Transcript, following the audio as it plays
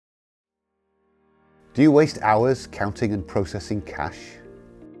Do you waste hours counting and processing cash?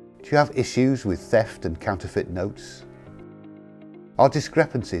 Do you have issues with theft and counterfeit notes? Are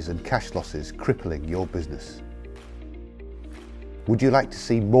discrepancies and cash losses crippling your business? Would you like to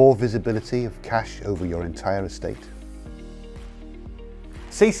see more visibility of cash over your entire estate?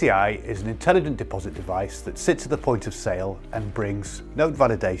 CCI is an intelligent deposit device that sits at the point of sale and brings note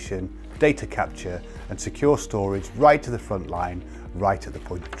validation, data capture and secure storage right to the front line, right at the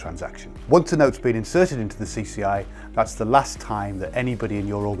point of transaction. Once a note's been inserted into the CCI, that's the last time that anybody in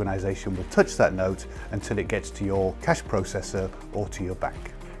your organisation will touch that note until it gets to your cash processor or to your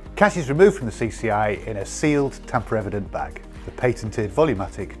bank. Cash is removed from the CCI in a sealed, tamper-evident bag, the patented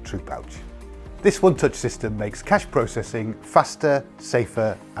Volumatic True Pouch. This one-touch system makes cash processing faster,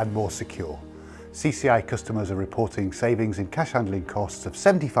 safer and more secure. CCI customers are reporting savings in cash handling costs of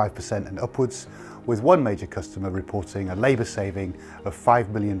 75% and upwards, with one major customer reporting a labour saving of £5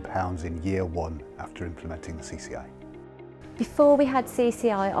 million in year one after implementing the CCI. Before we had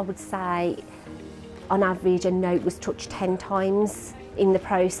CCI, I would say on average a note was touched 10 times in the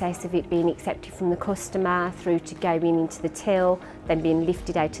process of it being accepted from the customer through to going into the till, then being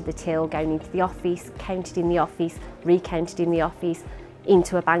lifted out of the till, going into the office, counted in the office, recounted in the office,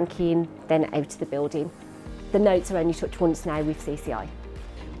 into a banking, then out of the building. The notes are only touched once now with CCI.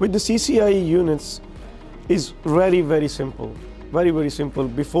 With the CCI units is very simple, very simple.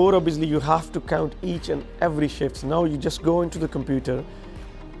 Before obviously you have to count each and every shift. Now you just go into the computer,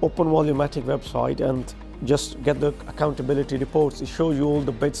 open Volumatic website and just get the accountability reports. It shows you all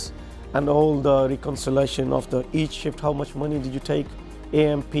the bits and all the reconciliation of each shift, how much money did you take,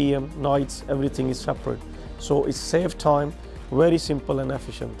 AM, PM, nights, everything is separate. So it saves time, very simple and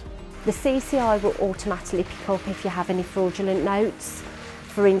efficient. The CCI will automatically pick up if you have any fraudulent notes.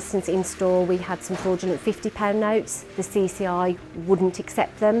 For instance, in store we had some fraudulent £50 notes. The CCI wouldn't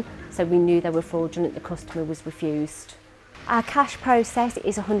accept them, so we knew they were fraudulent, the customer was refused. Our cash process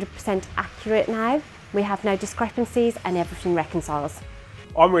is 100% accurate now. We have no discrepancies and everything reconciles.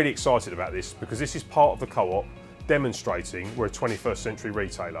 I'm really excited about this because this is part of the co-op demonstrating we're a 21st century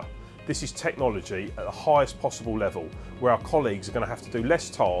retailer. This is technology at the highest possible level where our colleagues are going to have to do less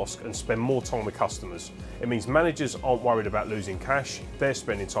tasks and spend more time with customers. It means managers aren't worried about losing cash, they're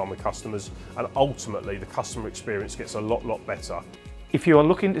spending time with customers and ultimately the customer experience gets a lot better. If you are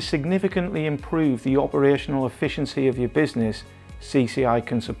looking to significantly improve the operational efficiency of your business, CCI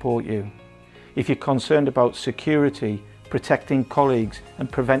can support you. If you're concerned about security, protecting colleagues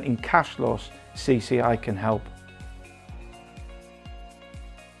and preventing cash loss, CCI can help.